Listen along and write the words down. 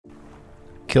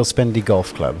Kilspindie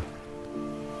Golf Club.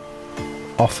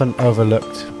 Often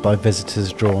overlooked by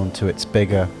visitors drawn to its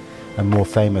bigger and more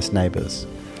famous neighbours,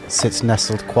 sits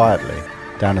nestled quietly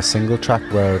down a single-track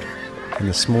road in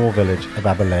the small village of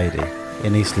Aberlady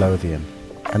in East Lothian,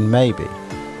 and maybe,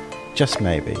 just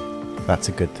maybe, that's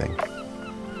a good thing.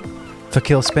 For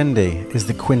Kilspindie is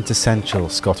the quintessential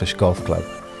Scottish golf club,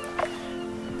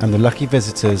 and the lucky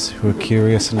visitors who are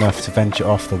curious enough to venture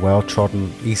off the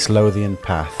well-trodden East Lothian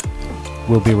path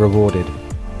will be rewarded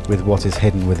with what is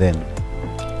hidden within.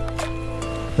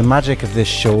 The magic of this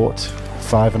short,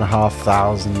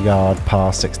 5,500 yard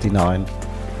par 69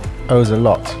 owes a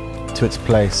lot to its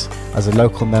place as a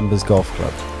local members golf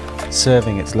club,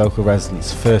 serving its local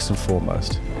residents first and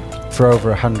foremost, for over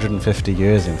 150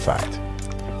 years in fact,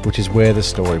 which is where the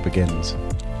story begins.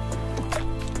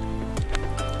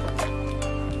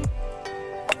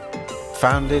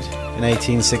 Founded in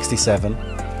 1867,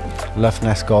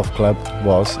 Luffness Golf Club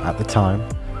was, at the time,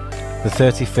 the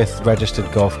 35th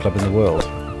registered golf club in the world.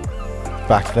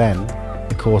 Back then,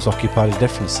 the course occupied a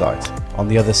different site, on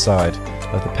the other side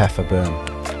of the Peffer Burn.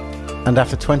 And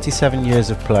after 27 years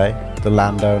of play, the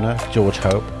landowner, George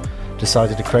Hope,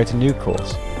 decided to create a new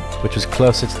course, which was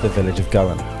closer to the village of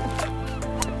Gowan.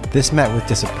 This met with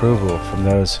disapproval from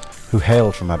those who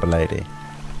hailed from Aberlady,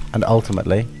 and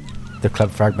ultimately, the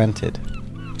club fragmented,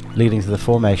 leading to the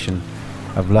formation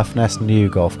of Luffness New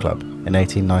Golf Club in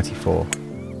 1894,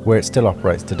 where it still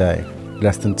operates today,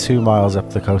 less than 2 miles up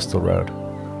the coastal road.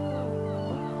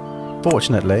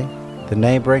 Fortunately, the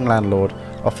neighbouring landlord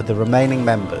offered the remaining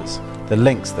members the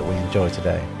links that we enjoy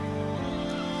today,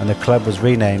 and the club was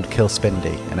renamed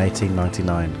Kilspindie in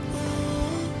 1899.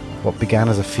 What began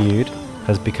as a feud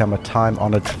has become a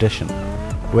time-honoured tradition,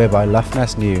 whereby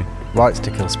Luffness New writes to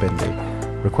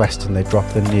Kilspindie, requesting they drop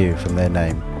the new from their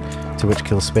name, to which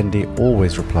Kilspindie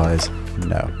always replies,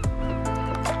 no.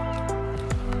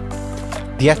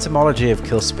 The etymology of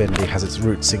Kilspindie has its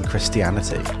roots in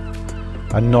Christianity,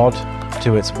 a nod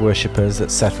to its worshippers that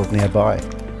settled nearby.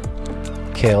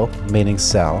 Kil, meaning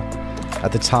sell,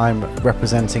 at the time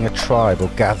representing a tribe or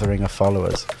gathering of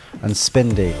followers, and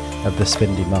Spindie of the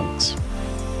Spindie monks.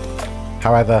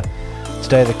 However,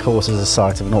 today the course is a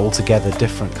site of an altogether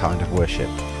different kind of worship,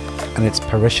 and its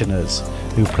parishioners,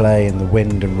 who play in the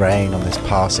wind and rain on this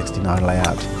par 69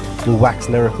 layout, will wax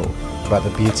lyrical about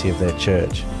the beauty of their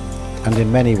church, and in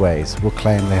many ways will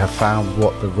claim they have found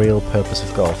what the real purpose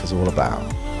of golf is all about: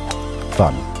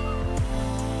 fun.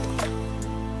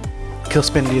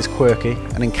 Kilspindie is quirky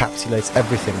and encapsulates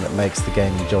everything that makes the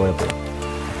game enjoyable.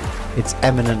 It's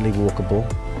eminently walkable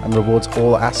and rewards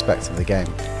all aspects of the game.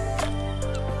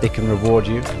 It can reward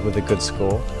you with a good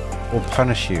score or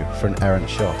punish you for an errant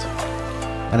shot,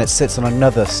 and it sits on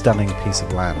another stunning piece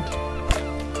of land.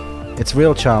 Its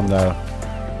real charm, though,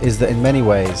 is that in many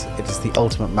ways it is the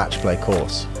ultimate matchplay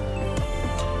course.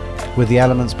 With the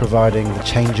elements providing the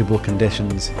changeable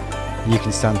conditions, you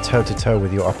can stand toe-to-toe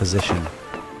with your opposition,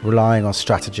 relying on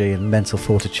strategy and mental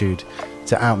fortitude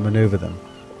to outmaneuver them.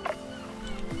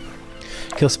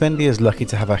 Kilspindie is lucky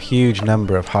to have a huge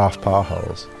number of half-par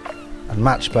holes, and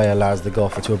matchplay allows the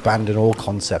golfer to abandon all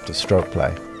concept of stroke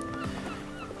play.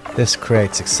 This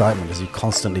creates excitement as you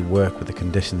constantly work with the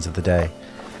conditions of the day,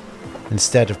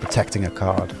 instead of protecting a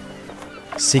card,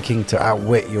 seeking to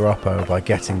outwit your oppo by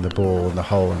getting the ball in the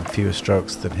hole in fewer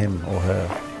strokes than him or her,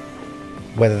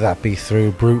 whether that be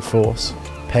through brute force,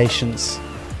 patience,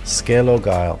 skill or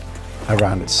guile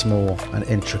around its small and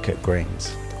intricate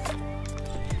greens.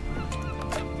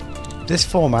 This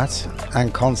format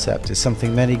and concept is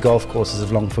something many golf courses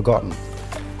have long forgotten,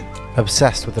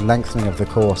 obsessed with the lengthening of the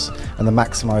course and the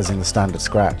maximising the standard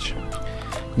scratch,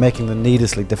 making them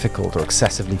needlessly difficult or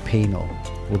excessively penal,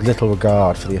 with little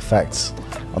regard for the effects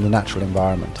on the natural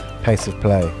environment, pace of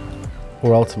play,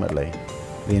 or ultimately,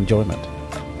 the enjoyment.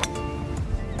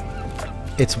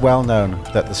 It's well known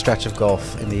that the stretch of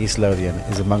golf in the East Lothian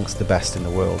is amongst the best in the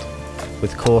world,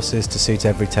 with courses to suit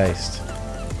every taste.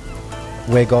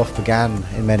 Where golf began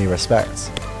in many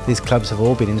respects, these clubs have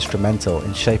all been instrumental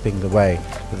in shaping the way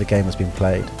that the game has been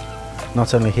played,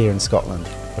 not only here in Scotland,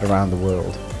 but around the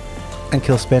world. And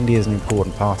Kilspindie is an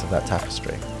important part of that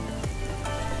tapestry.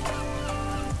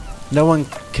 No one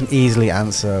can easily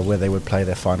answer where they would play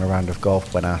their final round of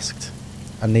golf when asked,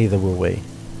 and neither will we.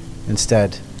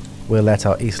 Instead, we'll let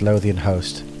our East Lothian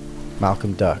host,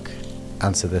 Malcolm Duck,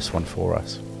 answer this one for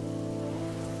us.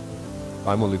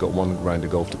 I've only got one round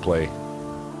of golf to play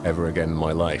ever again in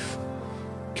my life.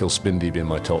 Kilspindie being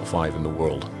my top 5 in the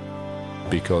world.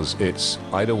 Because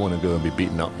I don't want to go and be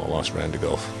beaten up my last round of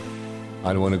golf.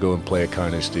 I don't want to go and play a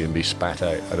Carnoustie and be spat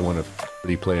out. I don't want to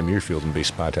really play a Muirfield and be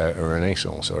spat out, or an Ace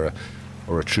or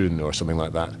or a troon or something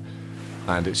like that.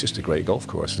 And it's just a great golf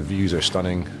course. The views are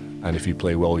stunning, and if you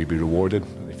play well, you'll be rewarded.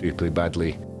 If you play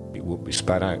badly, it won't be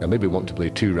spat out. I maybe want to play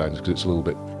 2 rounds because it's a little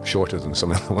bit shorter than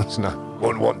some of the ones, and I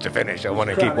won't want to finish. I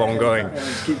want to keep on going.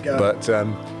 Keep going. But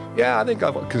yeah, I think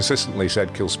I've consistently said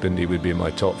Kilspindie would be in my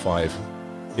top 5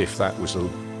 if that was the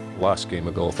last game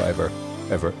of golf I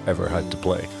ever had to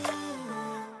play.